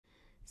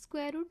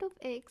Square root of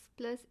x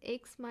plus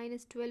x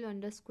minus 12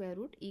 under square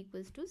root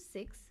equals to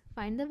 6.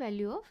 Find the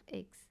value of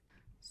x.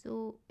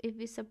 So if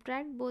we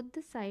subtract both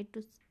the side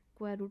to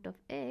square root of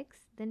x,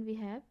 then we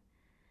have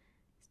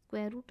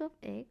square root of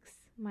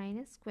x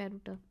minus square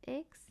root of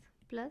x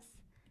plus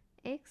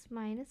x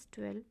minus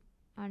 12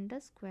 under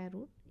square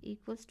root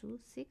equals to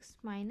 6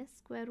 minus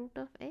square root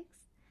of x.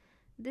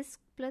 This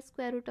plus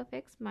square root of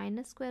x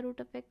minus square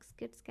root of x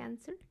gets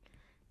cancelled.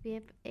 We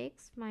have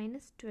x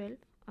minus 12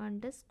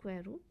 under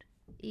square root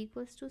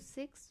equals to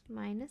 6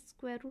 minus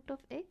square root of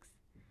x.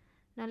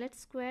 Now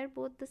let's square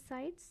both the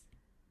sides.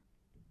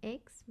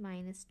 X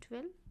minus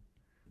 12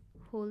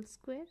 whole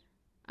square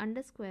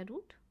under square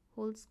root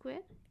whole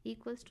square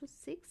equals to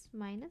 6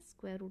 minus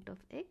square root of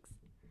x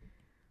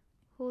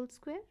whole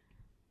square.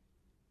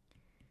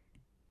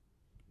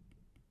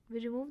 We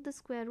remove the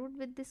square root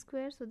with this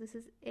square, so this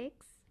is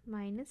x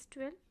minus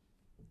 12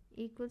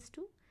 equals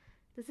to,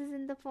 this is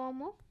in the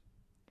form of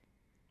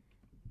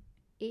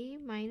a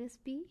minus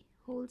b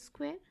whole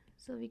square,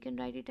 so we can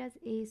write it as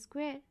a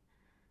square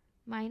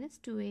minus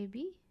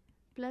 2ab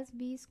plus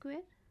b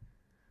square.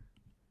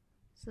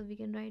 So we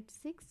can write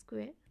 6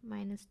 square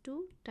minus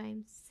 2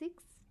 times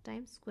 6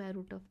 times square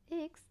root of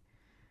x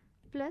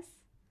plus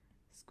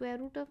square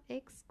root of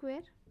x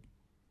square,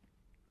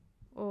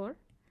 or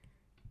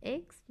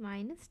x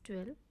minus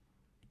 12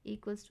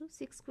 equals to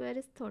 6 square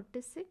is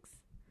 36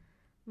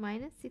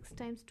 minus 6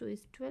 times 2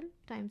 is 12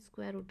 times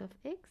square root of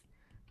x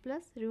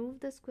plus remove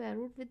the square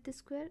root with the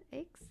square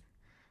x.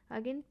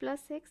 Again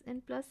plus x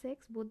and plus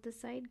x, both the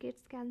side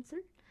gets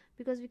cancelled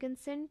because we can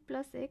send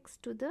plus x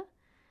to the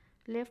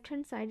left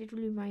hand side, it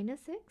will be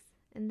minus x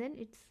and then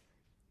it's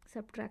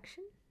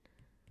subtraction.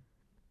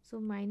 So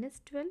minus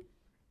 12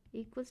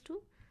 equals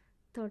to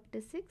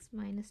 36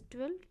 minus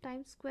 12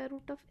 times square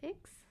root of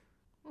x,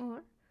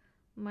 or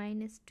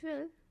minus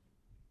 12,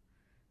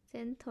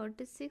 send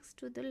 36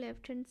 to the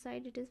left hand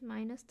side, it is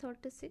minus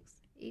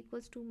 36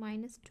 equals to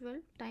minus 12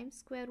 times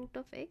square root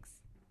of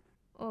x,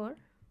 or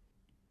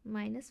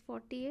minus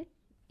 48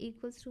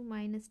 equals to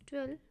minus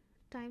 12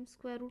 times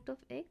square root of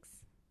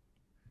x.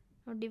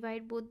 Now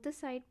divide both the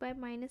side by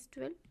minus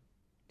 12.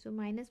 So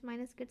minus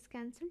minus gets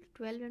cancelled,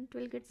 12 and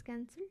 12 gets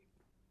cancelled.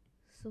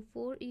 So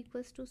 4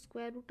 equals to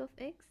square root of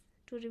x.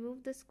 To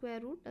remove the square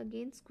root,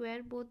 again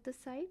square both the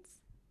sides.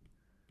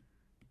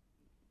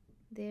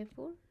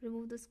 Therefore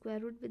remove the square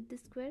root with the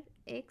square,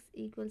 x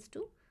equals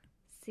to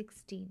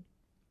 16.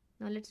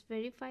 Now let's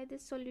verify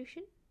this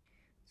solution.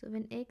 So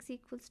when x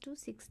equals to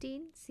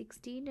 16,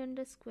 16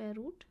 under square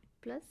root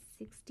plus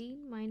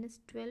 16 minus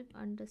 12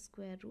 under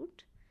square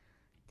root,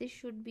 this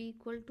should be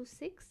equal to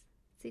 6.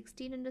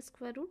 16 under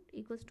square root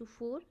equals to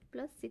 4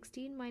 plus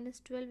 16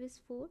 minus 12 is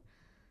 4.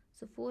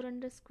 So 4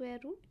 under square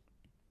root.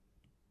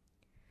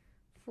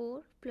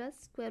 4 plus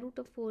square root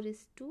of 4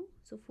 is 2.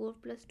 So 4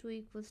 plus 2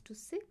 equals to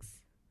 6.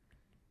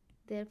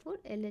 Therefore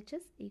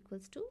LHS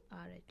equals to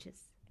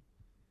RHS.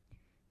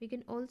 We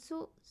can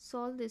also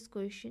solve this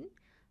question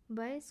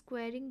by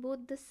squaring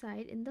both the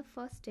side in the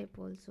first step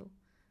also.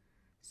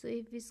 So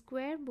if we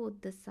square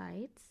both the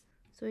sides,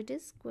 so it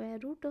is square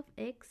root of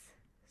x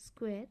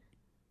square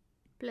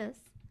plus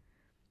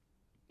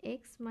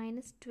x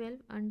minus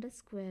 12 under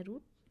square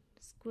root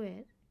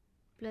square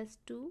plus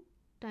 2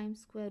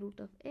 times square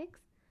root of x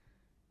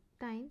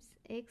times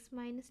x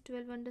minus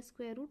 12 under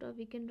square root, or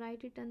we can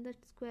write it under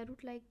square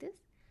root like this,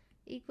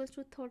 equals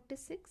to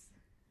 36.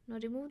 Now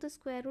remove the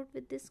square root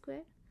with this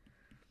square.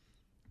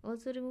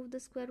 Also remove the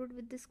square root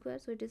with this square,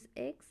 so it is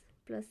x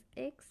plus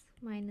x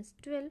minus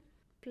 12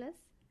 plus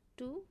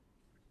 2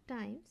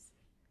 times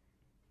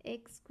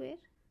x square,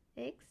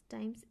 x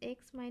times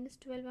x minus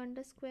 12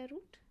 under square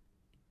root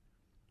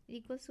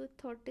equals to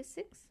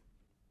 36,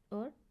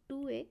 or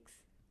 2x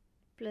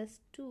plus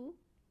 2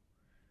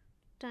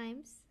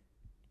 times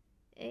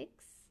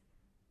x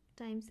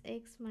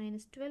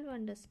minus 12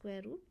 under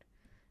square root.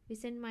 We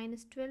send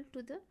minus 12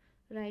 to the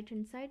right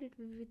hand side, it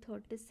will be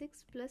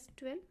 36 plus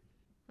 12.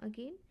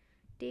 Again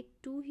take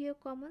 2 here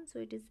common,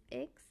 so it is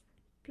x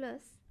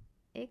plus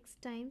x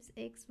times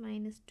x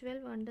minus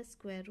 12 under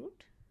square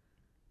root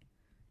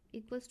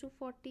equals to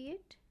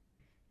 48.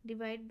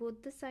 Divide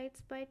both the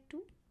sides by 2,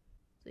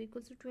 so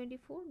equals to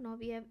 24. Now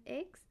we have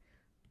x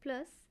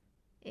plus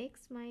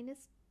x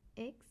minus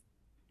x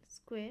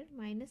square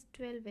minus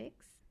 12x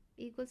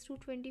equals to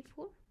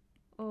 24,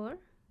 or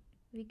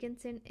we can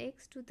send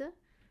x to the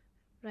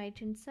right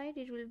hand side,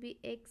 it will be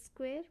x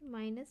square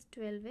minus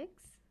 12x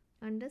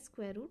under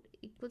square root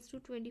equals to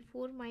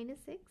 24 minus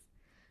x.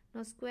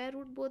 Now square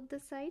root both the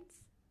sides.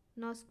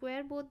 Now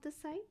square both the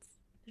sides.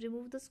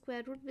 Remove the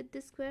square root with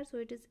this square, so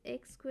it is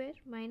x square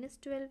minus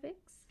 12x.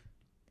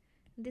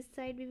 This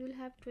side we will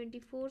have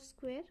 24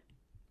 square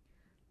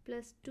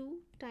plus 2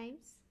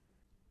 times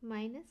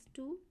minus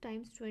 2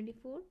 times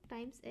 24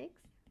 times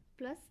x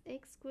plus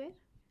x square.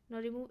 Now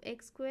remove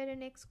x square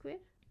and x square.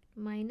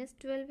 Minus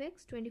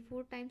 12x,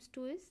 24 times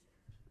 2 is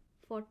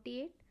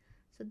 48.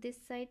 So this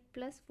side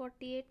plus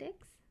 48x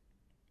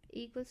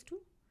equals to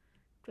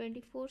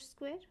 24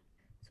 square.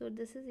 So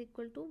this is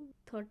equal to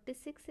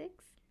 36x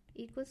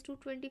equals to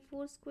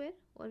 24 square,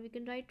 or we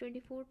can write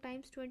 24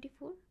 times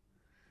 24.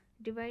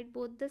 Divide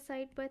both the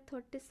side by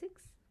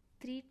 36.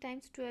 3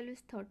 times 12 is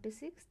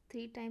 36.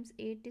 3 times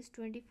 8 is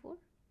 24.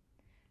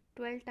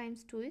 12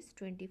 times 2 is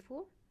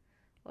 24,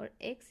 or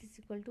x is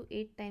equal to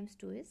 8 times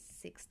 2 is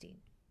 16.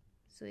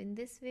 So in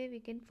this way we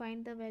can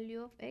find the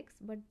value of x,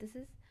 but this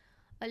is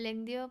a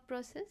lengthier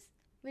process.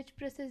 Which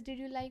process did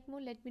you like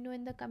more? Let me know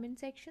in the comment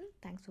section.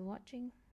 Thanks for watching.